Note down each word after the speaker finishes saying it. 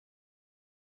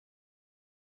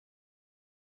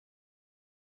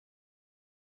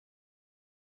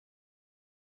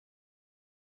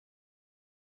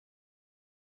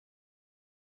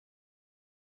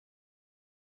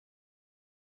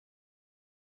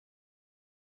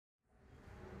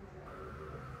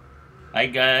Hi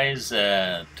guys,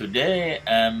 today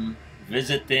I'm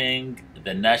visiting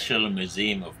the National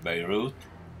Museum of Beirut,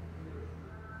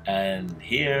 and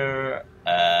here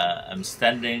I'm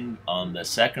standing on the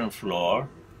second floor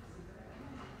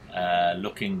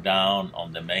looking down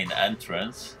on the main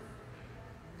entrance.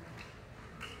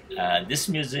 This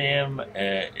museum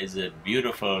is a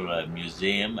beautiful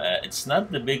museum. It's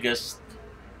not the biggest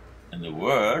in the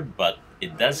world, but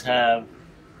it does have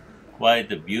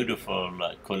quite a beautiful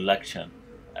collection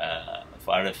of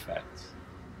artifacts.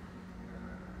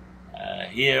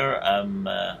 Here I'm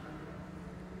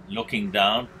looking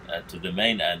down to the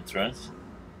main entrance,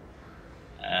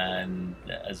 and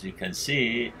as you can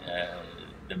see,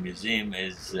 the museum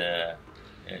is a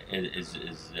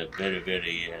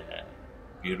very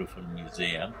beautiful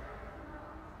museum.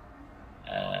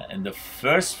 In the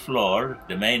first floor,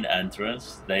 the main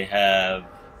entrance, they have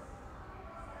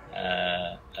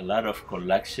a lot of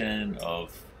collection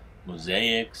of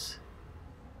mosaics,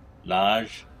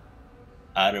 large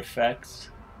artifacts.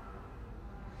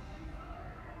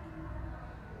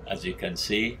 As you can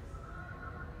see,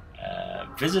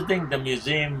 visiting the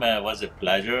museum was a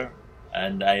pleasure,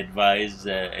 and I advise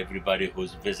everybody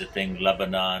who's visiting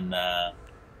Lebanon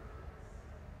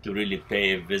to really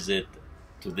pay a visit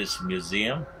to this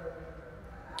museum.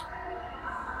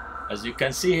 As you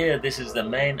can see here, this is the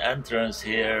main entrance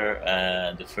here,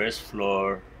 the first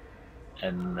floor,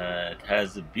 and it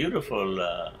has beautiful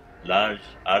large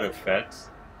artifacts.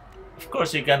 Of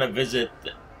course, you're gonna visit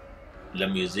the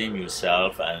museum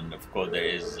yourself, and of course there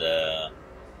is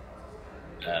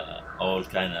all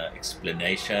kind of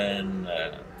explanation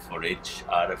for each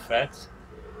artifact.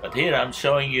 But here I'm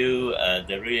showing you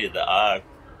the art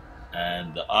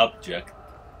and the object,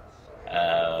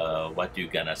 what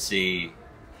you're gonna see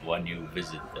when you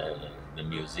visit the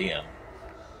museum.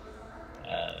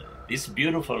 This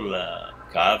beautiful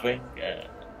carving,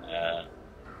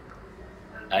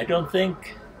 I don't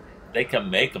think they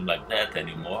can make them like that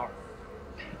anymore.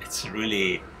 It's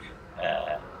really,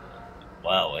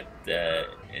 wow,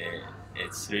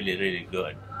 it's really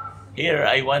good. Here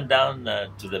I went down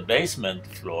to the basement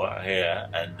floor here,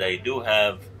 and they do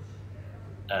have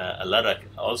a lot of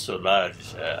also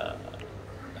large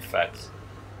effects.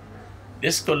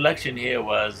 This collection here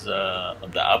was on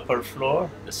the upper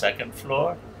floor, the second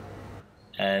floor,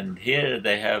 and here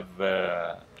they have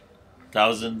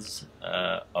thousands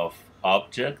of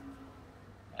objects,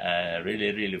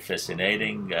 really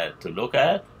fascinating to look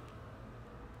at.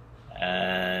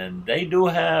 And they do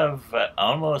have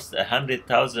almost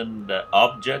 100,000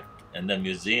 objects in the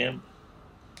museum,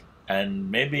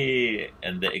 and maybe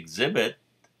in the exhibit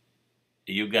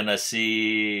you're gonna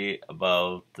see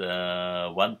about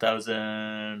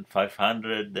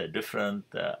 1,500 different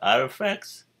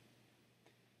artifacts.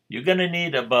 You're gonna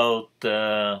need about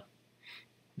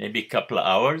maybe a couple of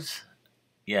hours.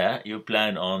 Yeah, you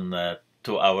plan on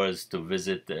 2 hours to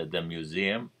visit the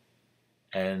museum,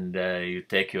 and you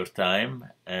take your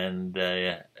time, and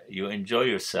you enjoy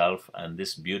yourself and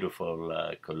this beautiful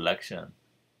collection.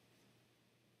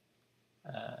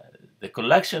 The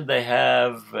collection they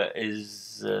have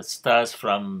starts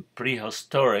from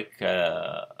prehistoric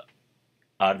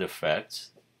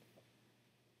artifacts,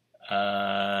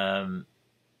 and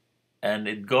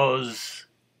it goes,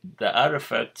 the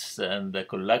artifacts and the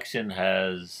collection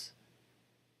has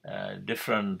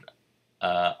different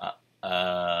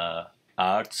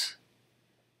arts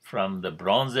from the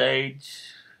Bronze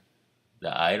Age,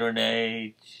 the Iron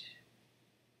Age,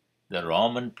 the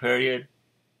Roman period,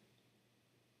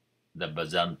 the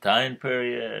Byzantine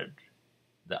period,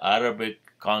 the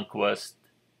Arabic conquest,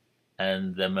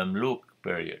 and the Mamluk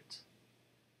period.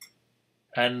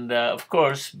 And of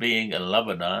course, being in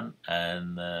Lebanon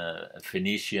and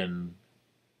Phoenician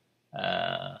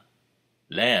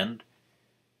land,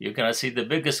 you're gonna see the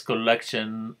biggest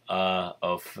collection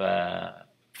of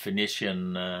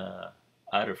Phoenician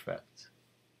artifacts.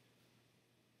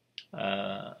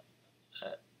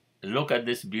 Look at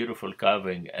this beautiful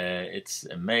carving. It's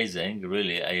amazing,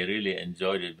 really. I really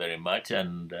enjoyed it very much.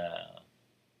 And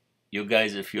you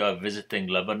guys, if you are visiting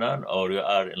Lebanon or you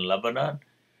are in Lebanon,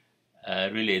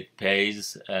 really it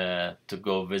pays to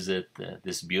go visit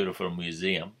this beautiful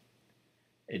museum.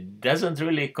 It doesn't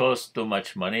really cost too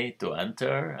much money to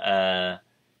enter.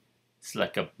 It's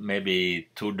like maybe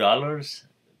 $2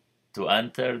 to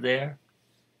enter there.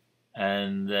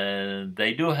 And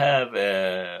they do have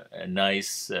a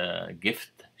nice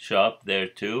gift shop there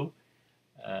too.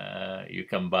 You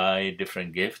can buy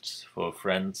different gifts for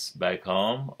friends back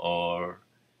home or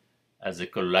as a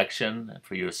collection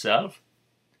for yourself.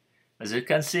 As you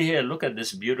can see here, look at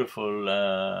this beautiful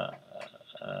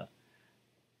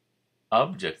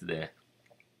object there.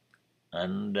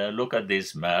 And look at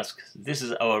these masks. This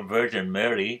is our Virgin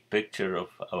Mary, picture of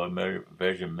our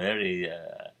Virgin Mary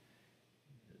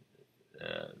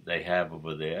they have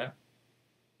over there.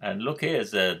 And look here,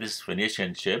 is this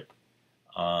Phoenician ship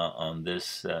on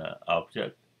this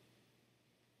object.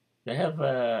 They have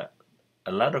a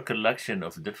lot of collection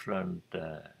of different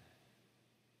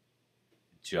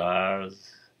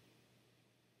jars,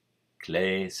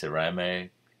 clay,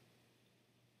 ceramic.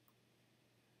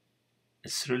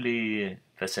 It's really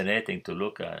fascinating to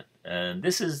look at. And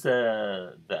this is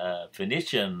the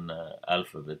Phoenician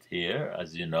alphabet here.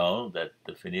 As you know, that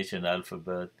the Phoenician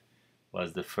alphabet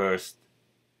was the first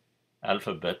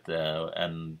alphabet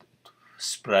and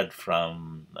spread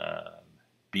from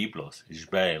Byblos,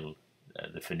 Jbeil,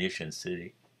 the Phoenician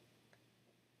city.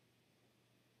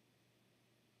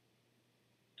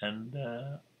 And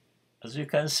as you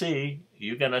can see,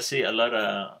 you're going to see a lot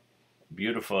of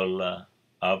beautiful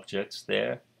objects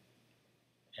there.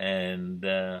 And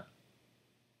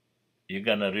you're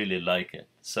going to really like it.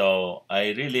 So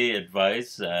I really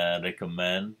advise,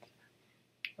 recommend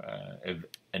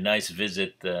a nice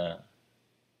visit to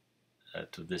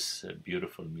this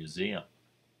beautiful museum.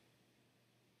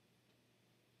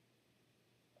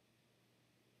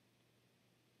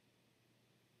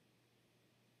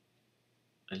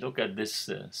 Look at this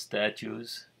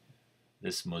statues,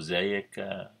 this mosaic.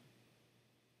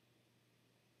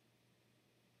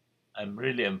 I'm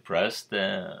really impressed.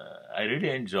 I really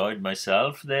enjoyed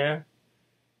myself there,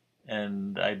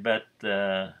 and I bet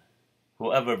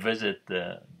whoever visit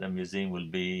the museum will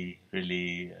be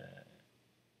really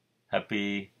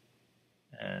happy,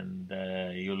 and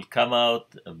you'll come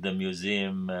out of the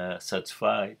museum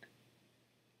satisfied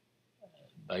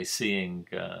by seeing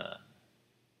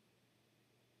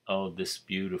all this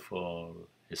beautiful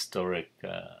historic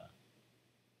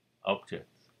objects.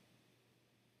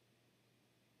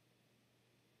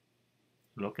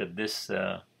 Look at this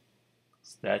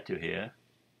statue here.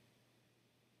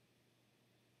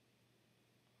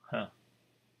 Huh.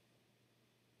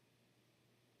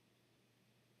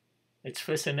 It's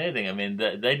fascinating. I mean,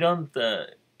 they don't,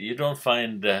 you don't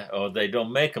find, or they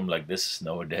don't make them like this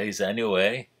nowadays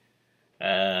anyway.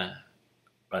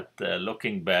 But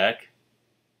looking back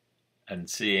and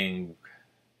seeing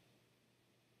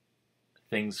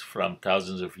things from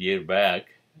thousands of years back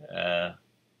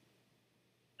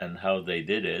and how they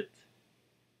did it,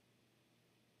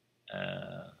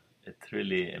 it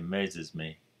really amazes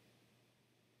me.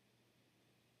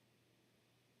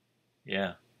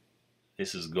 Yeah,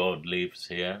 this is gold leaves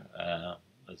here,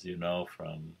 as you know,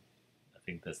 from, I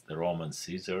think that's the Roman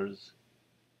Caesars.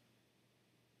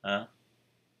 Yeah,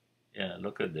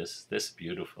 look at this. This is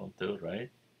beautiful too,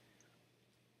 right?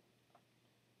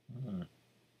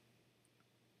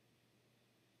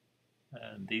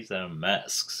 And these are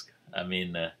masks. I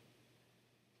mean,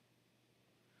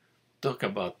 talk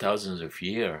about thousands of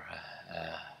years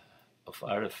of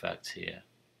artifacts here.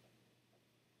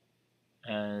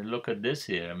 And look at this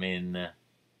here. I mean,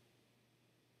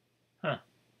 huh.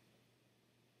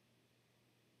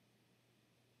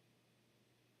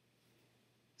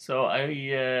 So I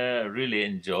really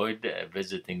enjoyed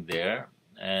visiting there,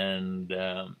 and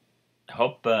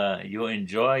hope you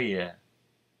enjoy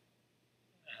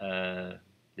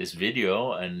this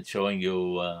video and showing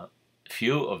you a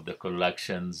few of the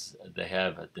collections they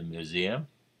have at the museum.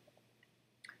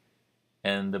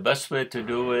 And the best way to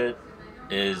do it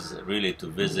is really to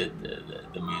visit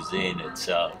the museum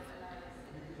itself.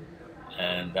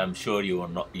 And I'm sure you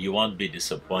won't be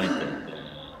disappointed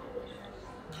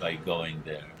by going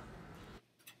there.